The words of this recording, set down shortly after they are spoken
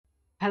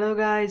Hello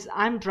guys,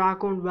 I'm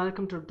Draco and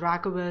welcome to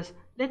Dracozz.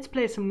 Let's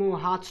play some more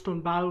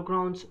Hearthstone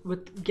Battlegrounds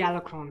with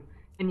Galakrond.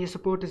 And your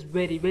support is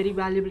very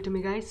valuable to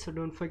me guys, so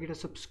don't forget to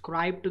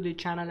subscribe to the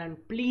channel and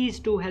please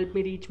do help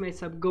me reach my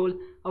sub goal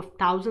of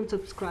 1000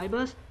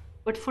 subscribers.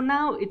 But for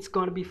now it's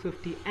gonna be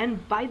 50.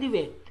 And by the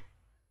way,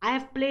 I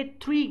have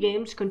played 3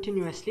 games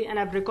continuously and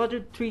I've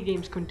recorded 3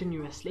 games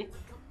continuously.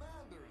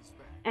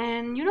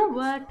 And you know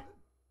what?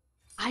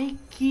 I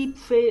keep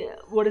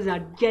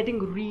getting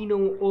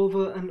Reno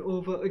over and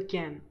over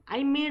again.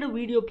 I made a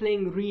video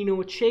playing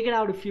Reno. Check it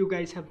out if you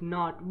guys have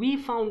not. We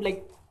found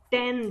like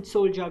 10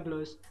 soul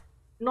jugglers.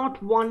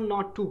 Not one,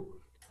 not two.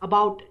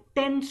 About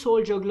 10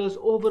 soul jugglers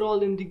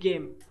overall in the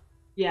game.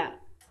 Yeah,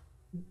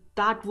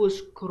 that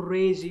was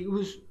crazy.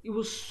 It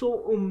was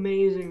so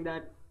amazing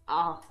that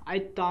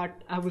I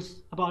thought I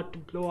was about to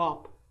blow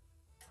up.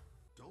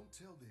 Don't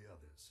tell the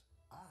others.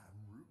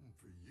 I'm rooting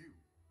for you.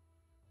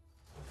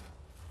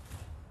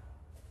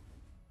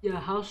 Yeah,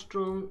 how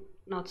strong?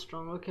 Not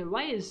strong. Okay,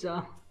 why is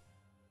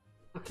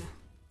okay.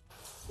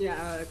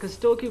 Yeah, because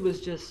Toki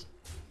was just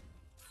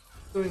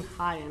going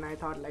high, and I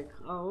thought like,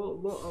 oh,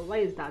 why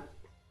is that?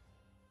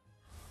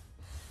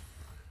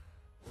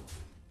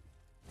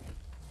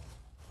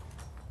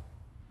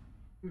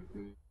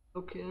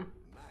 Okay,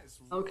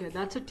 okay,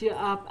 that's a tier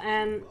up,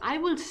 and I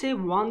will say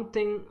one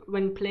thing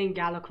when playing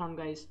Galakrond,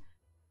 guys: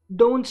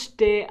 don't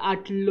stay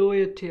at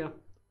lower tier.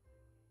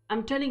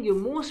 I'm telling you,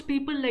 most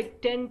people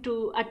like tend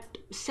to at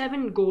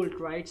 7 gold,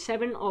 right?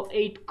 7 or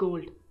 8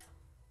 gold.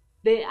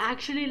 They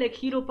actually like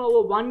hero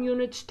power 1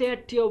 unit, stay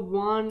at tier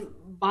 1,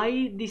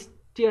 buy this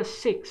tier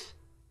 6.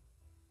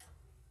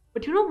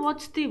 But you know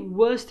what's the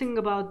worst thing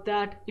about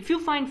that? If you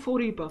find 4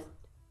 Reaper,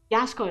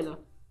 Gascoiler,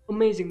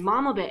 amazing,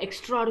 Mama Bear,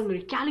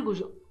 extraordinary,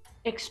 Caligo's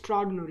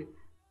extraordinary.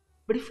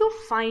 But if you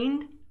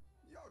find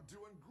You're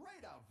doing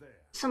great out there.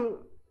 some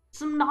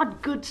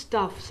not good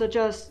stuff such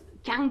as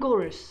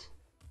Kangaroos.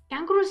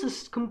 Kangaroos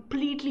is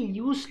completely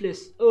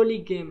useless early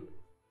game.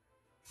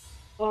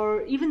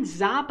 Or even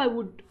Zap, I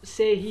would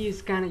say he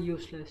is kind of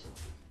useless.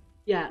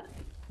 Yeah,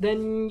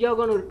 then you're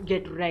gonna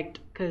get wrecked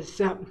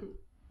because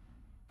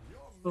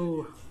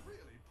oh,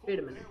 wait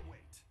a minute,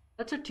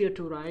 that's a tier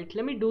 2, right?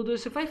 Let me do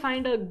this. If I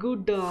find a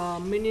good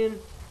minion,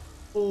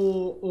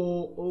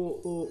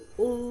 oh,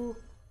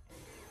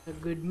 a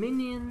good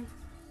minion.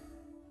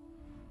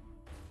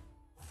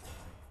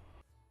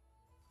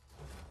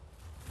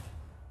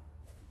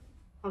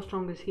 How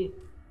strong is he?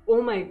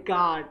 Oh my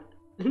god,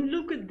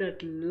 look at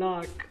that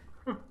luck.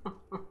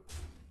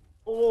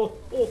 Oh.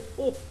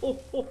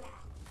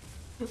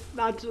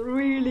 That's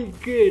really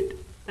good.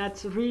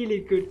 That's really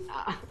good.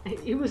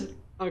 It was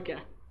okay.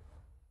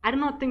 I do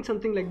not think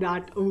something like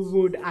that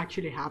would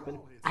actually happen.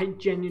 I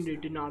genuinely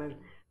did not.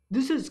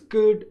 This is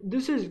good.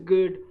 This is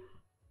good.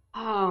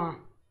 Ah,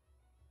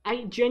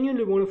 I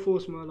genuinely want to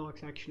force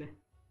Murlocs actually.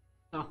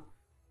 So,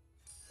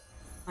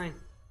 fine.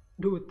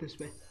 Do it this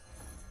way.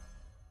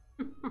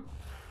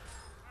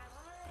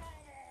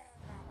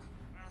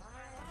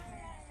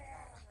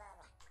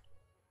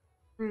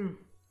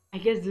 I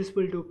guess this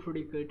will do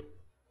pretty good.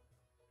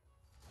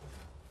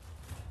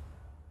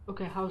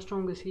 Okay, how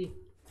strong is he?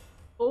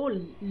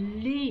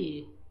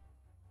 Holy!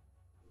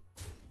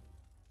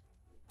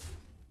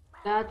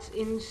 That's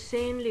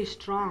insanely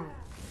strong.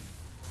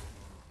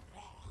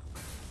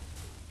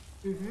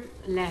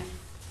 Left.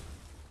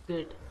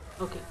 Good.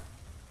 Okay.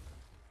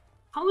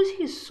 How is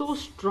he so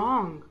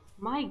strong?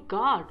 My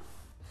god.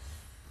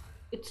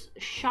 It's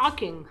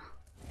shocking.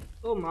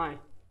 Oh my.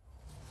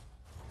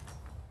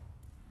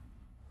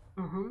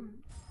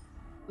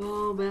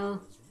 Oh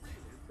well.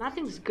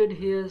 Nothing's good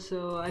here,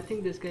 so I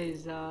think this guy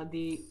is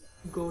the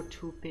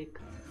go-to pick.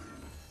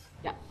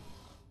 Yeah.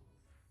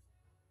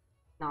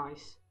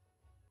 Nice.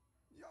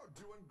 You're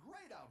doing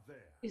great out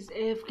there. Is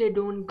AFK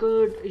doing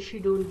good? Is she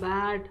doing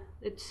bad?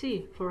 Let's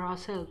see for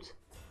ourselves.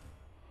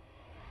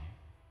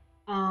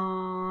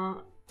 Uh,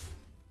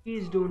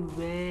 he's doing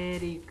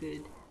very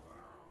good.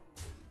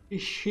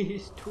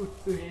 She's doing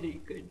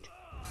very good.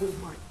 Oh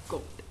my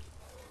god.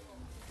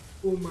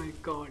 Oh my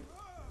god.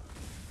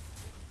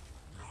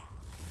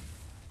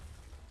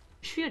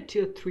 Is she at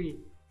tier 3?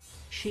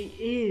 She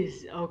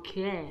is.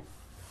 Okay.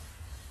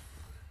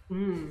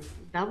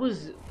 That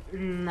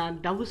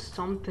was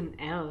something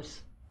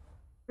else.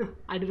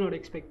 I did not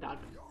expect that.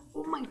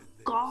 Oh my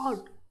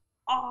god.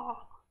 Oh.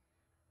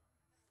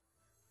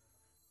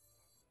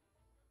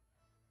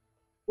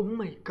 Oh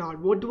my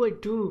god. What do I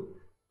do?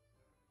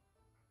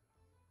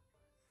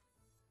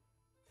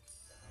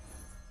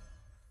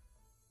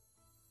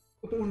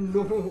 Oh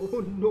no. Oh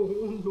no.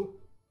 Oh no.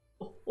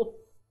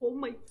 Oh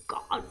my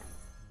god.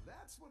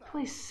 That's what Do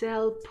I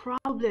sell?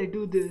 Probably I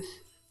do this.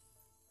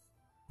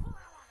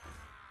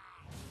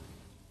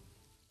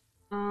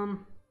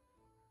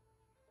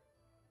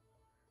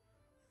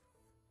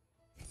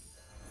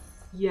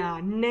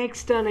 Yeah,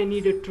 next turn I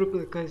need a triple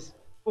because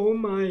oh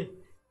my,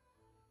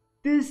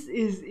 this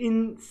is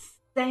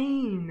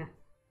insane.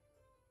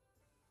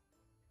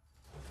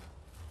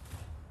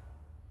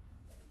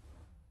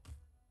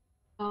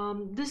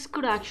 This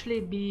could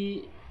actually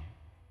be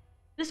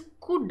This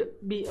could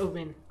be a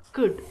win.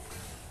 Could.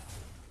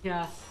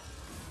 Yeah.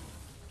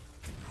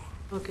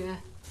 Okay.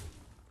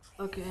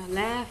 Okay.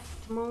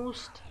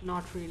 Leftmost?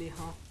 Not really,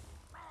 huh?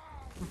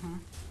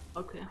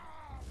 Okay.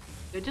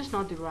 They're just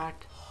not the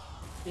rat.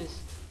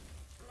 Yes.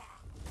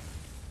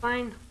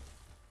 Fine.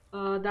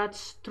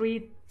 That's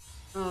 3.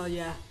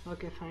 Yeah.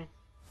 Okay, fine.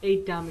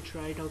 8 damage,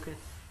 right? Okay.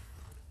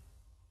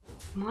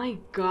 My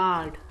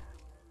god.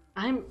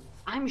 I'm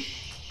I'm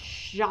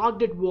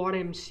shocked at what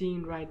I'm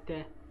seeing right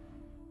there.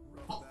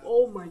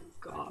 Oh my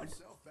god.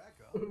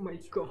 Oh my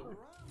god.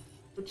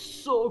 That's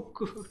so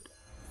good.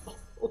 Oh,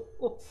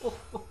 oh, oh,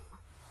 oh.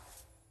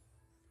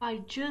 I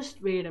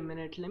just wait a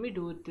minute. Let me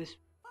do it this.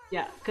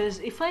 Yeah, because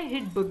if I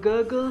hit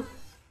Bagurgle,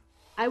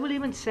 I will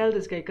even sell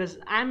this guy because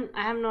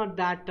I'm not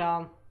that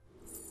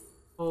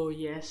oh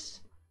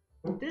yes.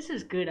 This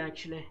is good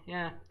actually.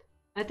 Yeah.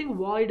 I think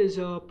Void is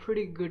a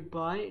pretty good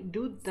buy.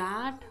 Do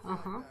that.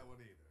 Uh-huh.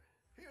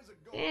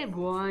 Hey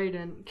Void,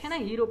 and can I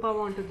hero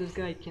power onto this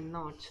guy? I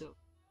cannot, so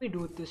we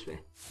do it this way.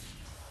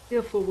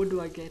 Therefore, what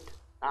do I get?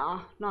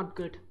 Ah, not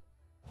good.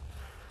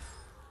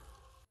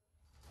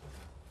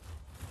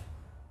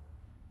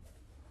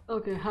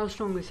 Okay, how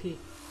strong is he?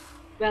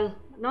 Well,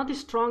 not the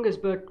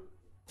strongest, but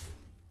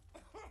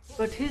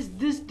his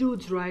this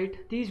dude's right.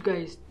 These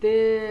guys,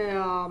 they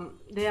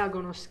are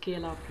gonna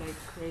scale up like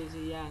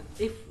crazy. Yeah.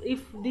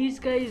 If these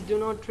guys do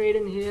not trade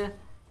in here,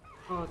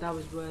 oh that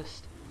was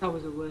worst. That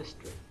was the worst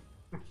trade.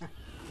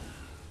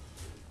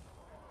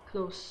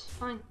 Close.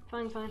 Fine,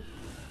 fine, fine.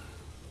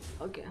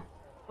 Okay.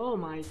 Oh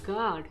my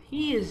god,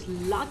 he is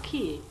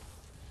lucky.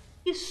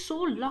 He's so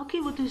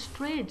lucky with his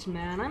trades,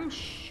 man. I'm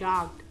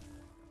shocked.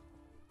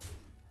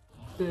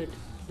 Good,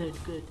 good,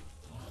 good.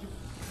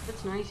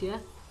 That's nice, yeah.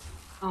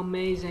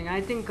 Amazing. I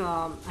think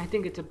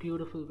it's a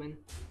beautiful win.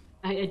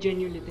 I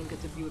genuinely think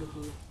it's a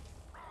beautiful win.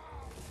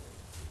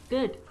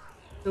 Good.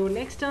 So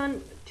next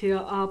turn, tear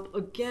up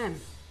again.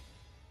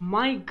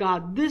 My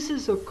god, this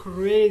is a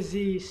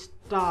crazy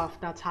stuff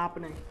that's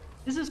happening.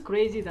 This is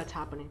crazy that's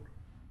happening.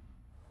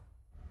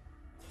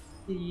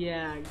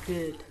 Yeah,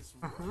 good.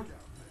 Uh-huh.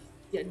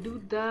 Yeah,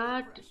 do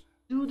that.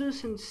 Do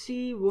this and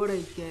see what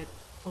I get.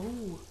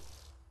 Oh.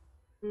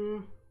 Hmm.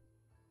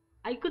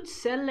 I could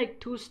sell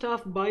like 2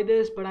 stuff, buy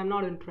this, but I'm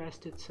not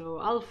interested, so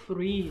I'll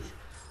freeze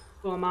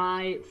for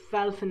my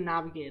Falcon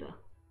Navigator.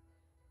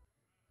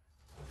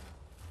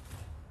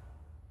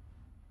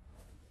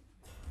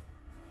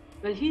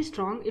 Well, he's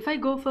strong. If I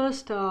go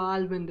first,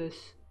 I'll win this.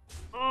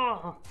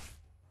 Oh,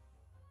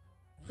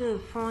 still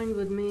fine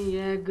with me.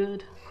 Yeah,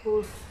 good,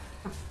 cool.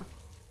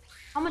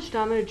 How much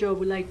damage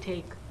will I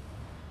take?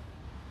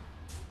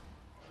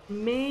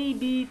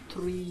 Maybe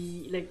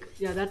 3. Like,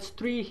 yeah, that's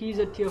 3. He's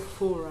a tier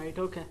 4, right?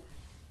 Okay.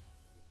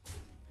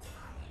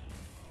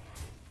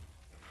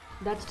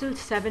 That's still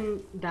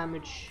 7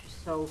 damage,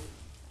 so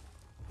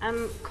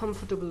I'm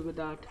comfortable with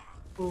that.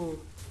 Oh,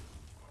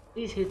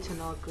 these hits are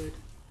not good.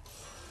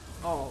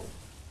 Oh.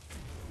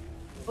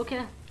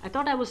 Okay, I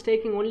thought I was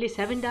taking only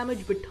 7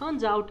 damage, but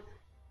turns out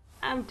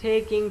I'm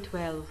taking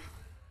 12.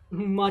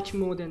 Much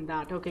more than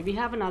that. Okay, we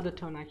have another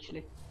turn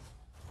actually.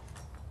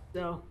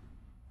 So,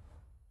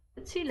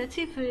 let's see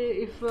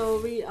if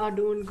we are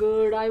doing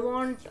good. I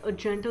want a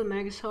gentle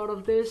max out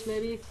of this,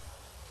 maybe.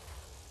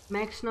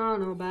 Max now,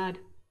 no bad.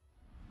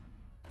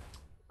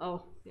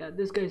 Oh, yeah,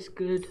 this guy's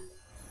good.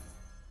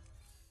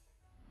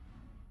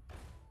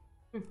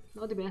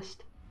 Not the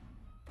best.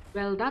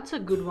 Well, that's a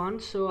good one.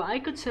 So I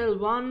could sell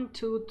 1,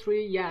 2,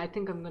 3. Yeah, I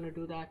think I'm gonna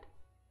do that.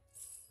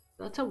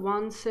 That's a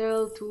 1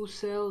 sell, 2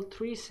 sell,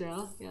 3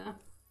 sell. Yeah.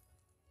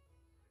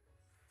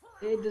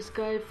 Play this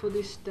guy for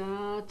the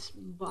stats.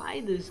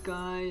 Buy this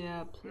guy.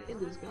 Yeah, play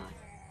this guy.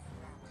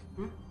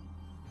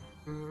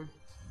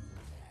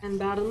 And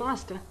Battle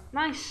Master.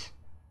 Nice.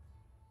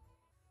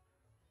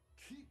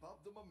 Keep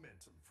up the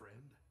momentum,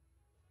 friend.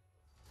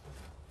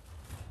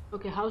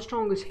 Okay, how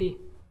strong is he?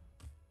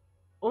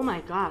 Oh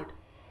my god.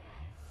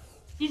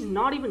 He's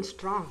not even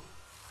strong.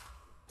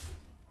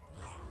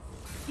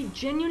 He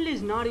genuinely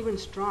is not even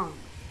strong.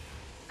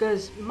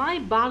 Because my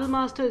Battle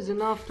Master is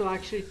enough to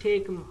actually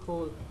take him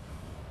whole.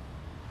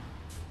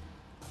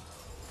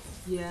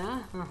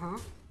 Yeah, uh-huh.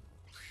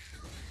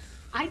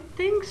 I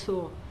think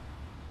so.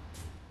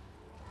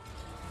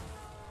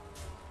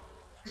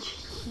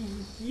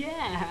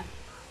 Yeah.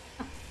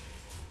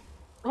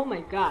 Oh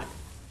my god.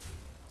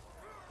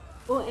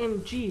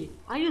 OMG.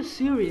 Are you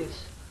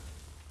serious?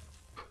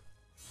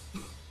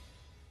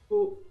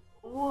 Oh,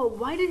 oh,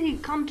 why did he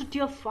come to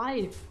tier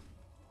 5?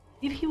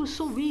 If he was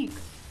so weak.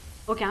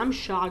 Okay, I'm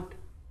shocked.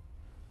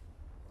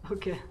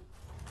 Okay.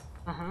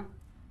 Uh-huh.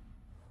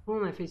 Who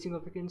am I facing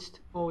up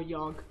against? Oh,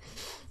 Yogg.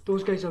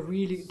 Those guys are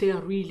they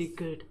are really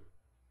good.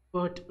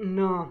 But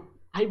no,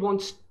 I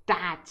want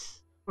stats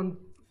on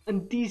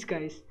these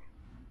guys.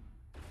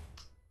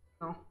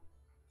 No.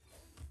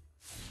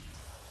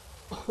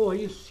 Oh, are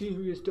you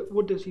serious?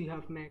 What does he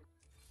have, Mac?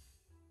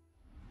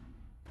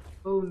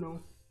 Oh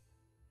no.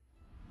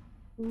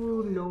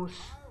 Ooh, no,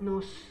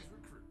 no.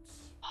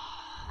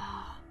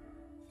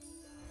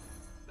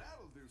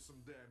 That'll do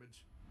some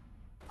damage.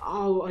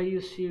 Oh, are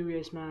you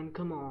serious, man?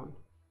 Come on.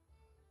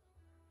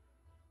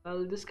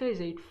 Well, this guy is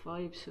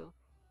 8-5, so.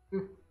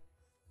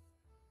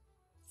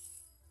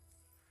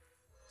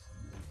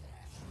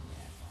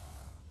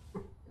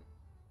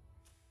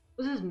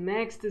 This is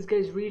Max. This guy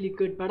is really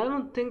good, but I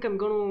don't think I'm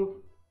gonna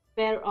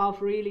pair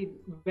off really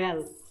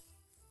well.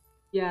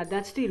 Yeah,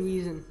 that's the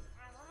reason.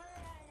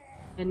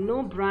 And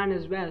no Bran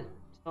as well.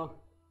 So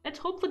let's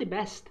hope for the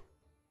best.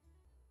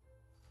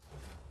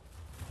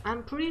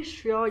 I'm pretty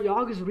sure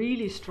Yogg is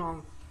really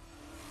strong.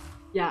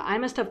 Yeah, I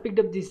must have picked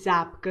up the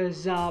zap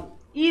because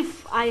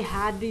if I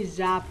had the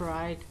zap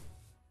right,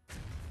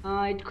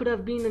 it could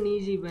have been an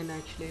easy win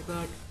actually.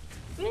 But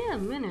wait a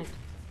minute,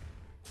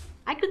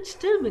 I could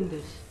still win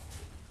this.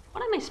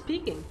 What am I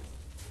speaking?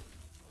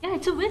 Yeah,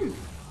 it's a win.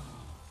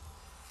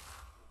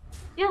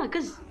 Yeah,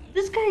 because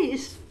this guy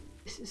is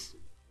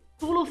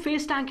solo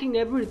face tanking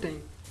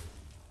everything.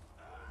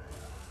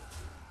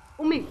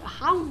 Oh my,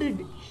 how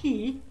did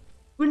he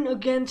win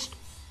against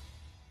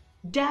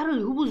Daryl,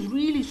 who was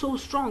really so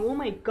strong? Oh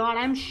my god,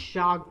 I'm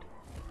shocked.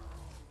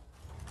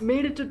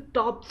 Made it to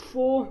top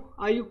 4.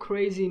 Are you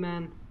crazy,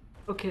 man?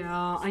 Okay,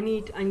 I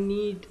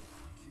need.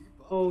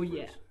 Oh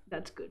yeah,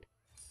 that's good.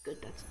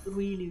 Good, that's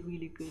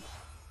really good.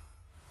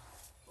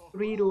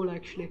 Reroll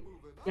actually.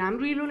 Yeah, I'm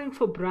rerolling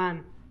for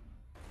Bran.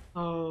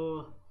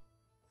 Oh,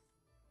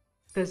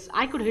 because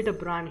I could hit a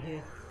Bran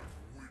here.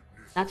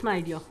 That's my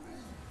idea.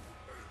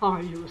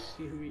 Are you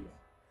serious?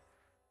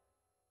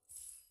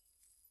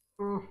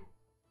 Oh.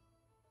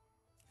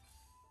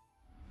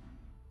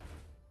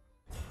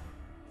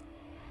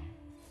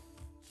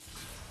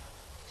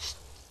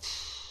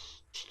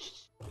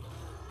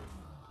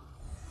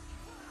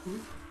 Hmm?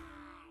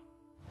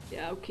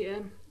 Yeah, okay.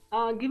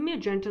 Give me a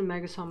gentle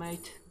Mega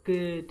Summite.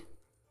 Good.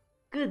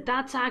 Good,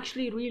 that's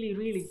actually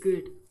really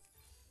good.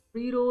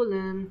 Reroll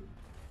in.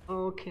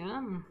 Okay,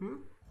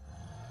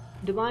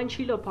 Divine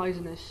Shield or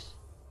Poisonous?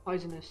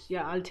 Poisonous,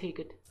 yeah, I'll take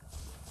it.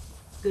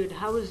 Good,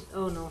 how is...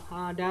 Oh no,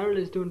 Daryl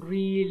is doing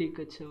really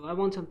good, so I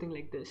want something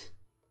like this.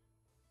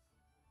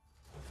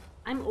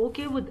 I'm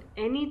okay with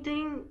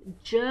anything,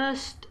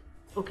 just...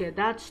 Okay,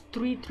 that's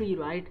 3-3,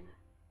 right?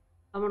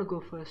 I wanna go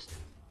first.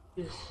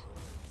 Just...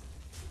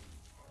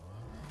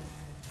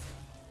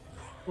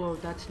 Whoa,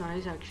 that's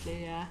nice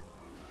actually, yeah.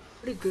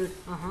 Pretty good,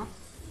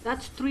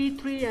 That's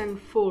 3-3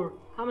 and 4.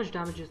 How much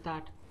damage is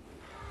that?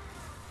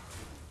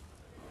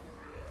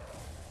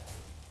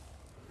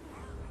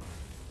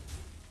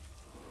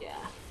 Yeah.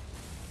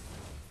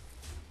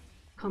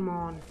 Come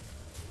on.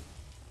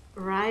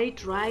 Right.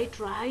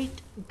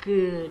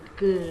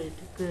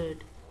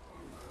 Good.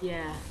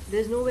 Yeah.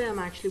 There's no way I'm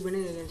actually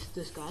winning against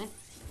this guy.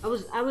 I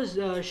was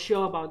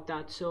sure about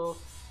that. So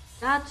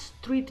that's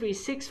 3-3,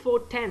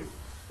 6-4, 10.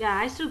 Yeah,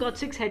 I still got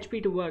 6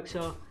 HP to work,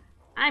 so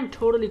I'm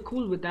totally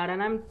cool with that.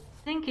 And I'm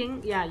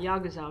thinking, yeah,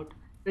 Yogg is out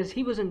because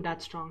he wasn't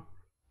that strong.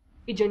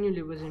 He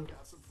genuinely wasn't.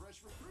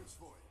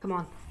 Come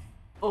on.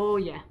 Oh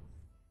yeah.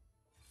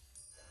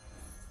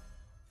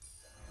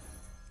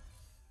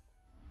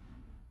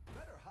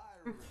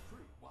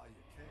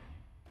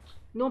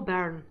 No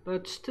Baron,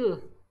 but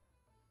still.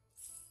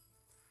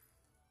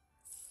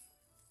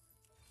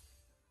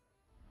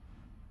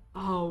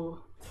 Oh,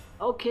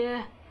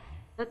 okay.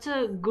 That's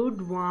a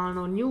good one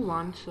or new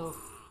one, so.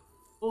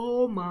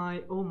 Oh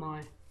my, oh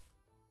my.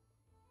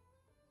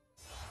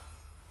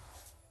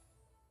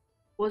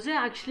 Was I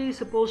actually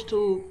supposed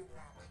to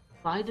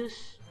buy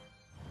this?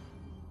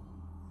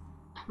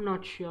 I'm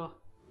not sure.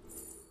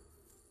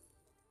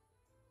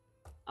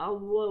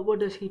 What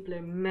does he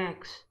play?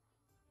 Max.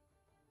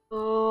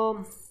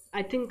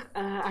 I think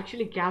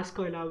actually gas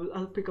coil.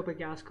 I'll pick up a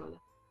gas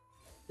coil.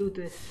 Do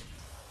this.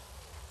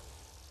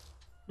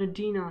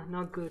 Nadina,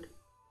 not good.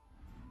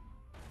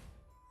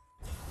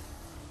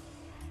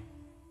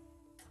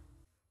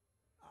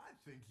 I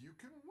think you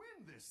can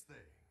win this thing.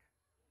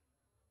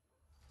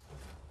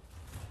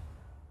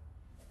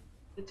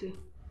 Let's see.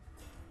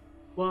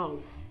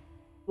 Whoa,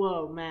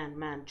 whoa,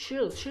 man,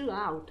 chill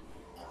out.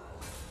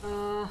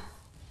 I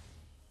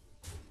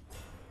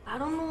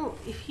don't know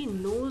if he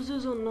knows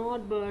this or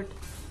not, but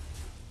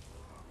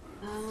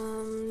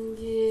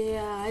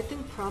yeah, I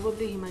think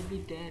probably he might be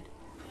dead.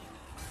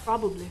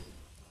 Probably.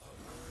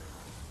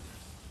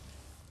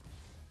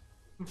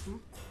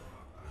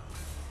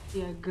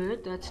 Yeah,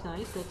 good. That's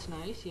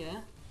nice.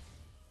 Yeah.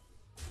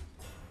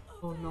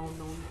 Oh no.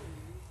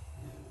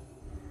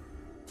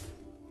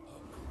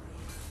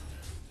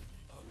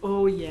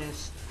 Oh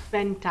yes,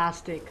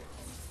 fantastic.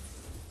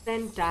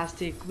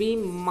 We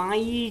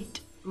might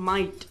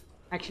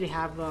actually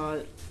have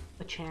a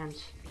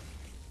chance.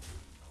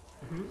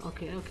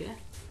 Okay.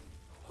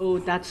 Oh,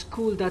 that's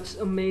cool. That's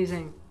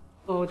amazing.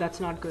 Oh, that's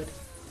not good.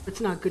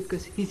 That's not good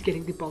because he's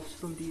getting the buffs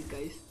from these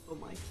guys. Oh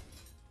my.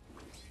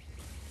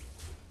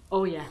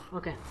 Oh yeah.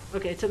 Okay.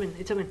 It's a win.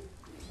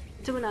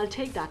 I'll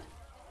take that.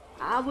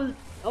 I will.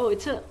 Oh,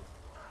 it's a.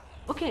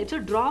 Okay, it's a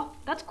draw.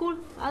 That's cool.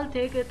 I'll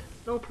take it.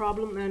 No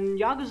problem. And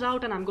Yogg is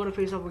out, and I'm gonna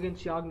face off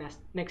against Yogg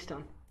next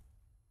turn.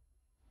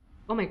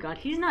 Oh my god,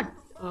 he's not.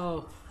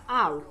 Oh,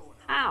 ow.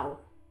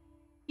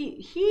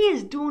 He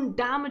is doing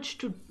damage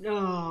to.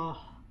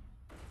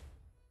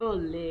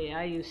 Ole,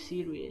 are you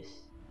serious?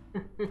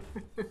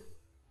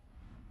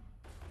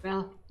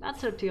 Well,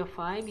 that's a tier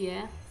 5,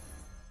 yeah.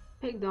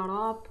 Pick that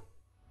up.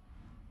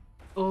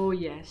 Oh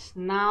yes,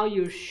 now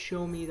you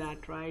show me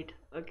that, right?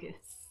 Okay.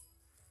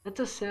 That's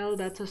a sell,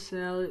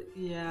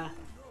 yeah.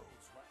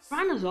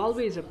 Fran is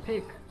always a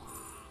pick.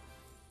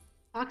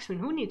 Taxman,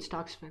 who needs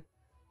Taxman?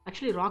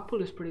 Actually,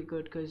 Rockpool is pretty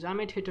good because I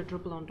might hit a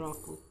triple on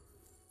Rockpool.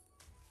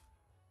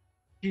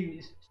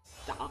 Jeez,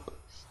 stop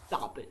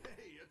it.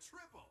 Hey, a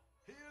triple.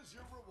 Here's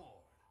your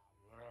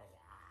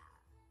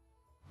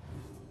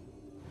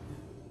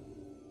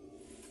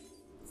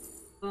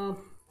reward.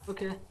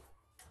 Okay.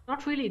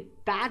 Not really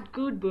that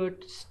good,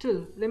 but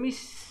still. Let me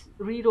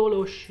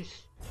re-roll Osh.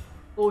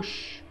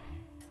 Osh.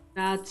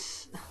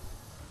 That's...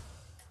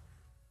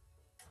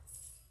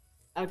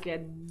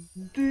 Okay,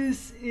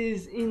 this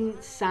is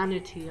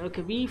insanity.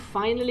 Okay, we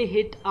finally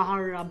hit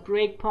our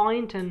break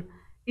point, and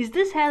is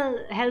this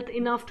health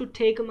enough to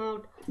take him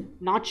out?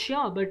 Not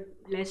sure, but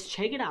let's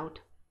check it out.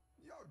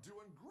 You're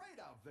doing great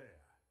out there.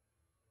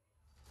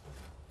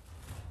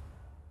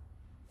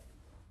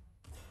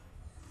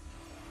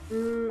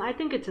 I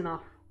think it's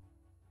enough.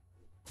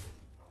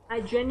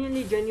 I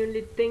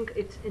genuinely think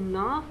it's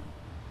enough,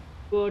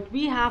 but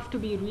we have to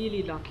be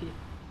really lucky.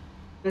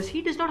 Because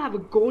he does not have a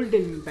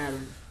golden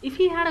baron. If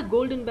he had a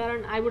golden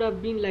baron, I would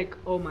have been like,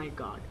 oh my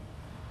god.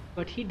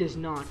 But he does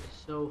not,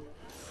 so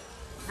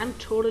I'm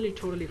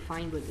totally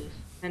fine with this.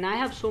 And I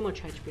have so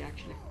much HP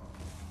actually.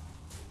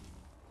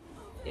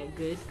 Yeah,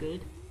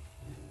 good.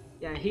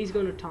 Yeah, he's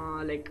gonna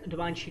like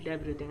divine shield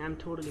everything. I'm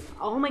totally fine.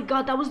 Oh my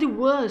god, that was the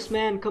worst,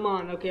 man. Come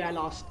on. Okay, I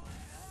lost.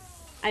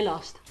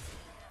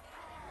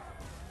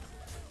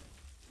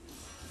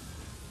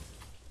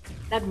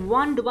 That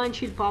one divine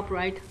shield pop,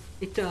 right?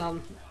 It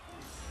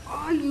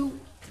are you?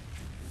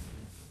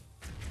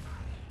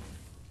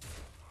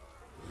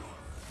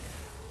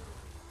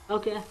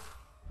 Okay.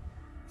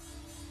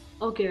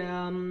 Okay,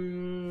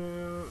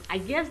 I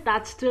guess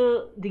that's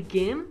still the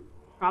game,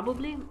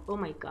 probably. Oh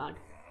my god.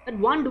 That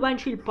one divine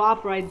shield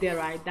pop right there,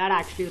 right? That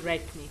actually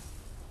wrecked me.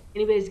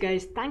 Anyways,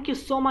 guys, thank you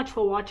so much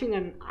for watching,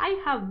 and I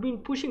have been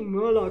pushing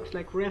Murlocs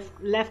like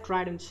left,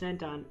 right, and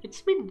center, and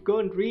it's been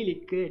going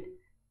really good.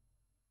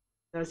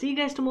 So I'll see you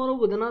guys tomorrow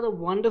with another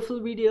wonderful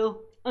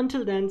video.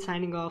 Until then,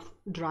 signing off,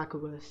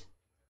 dracozz.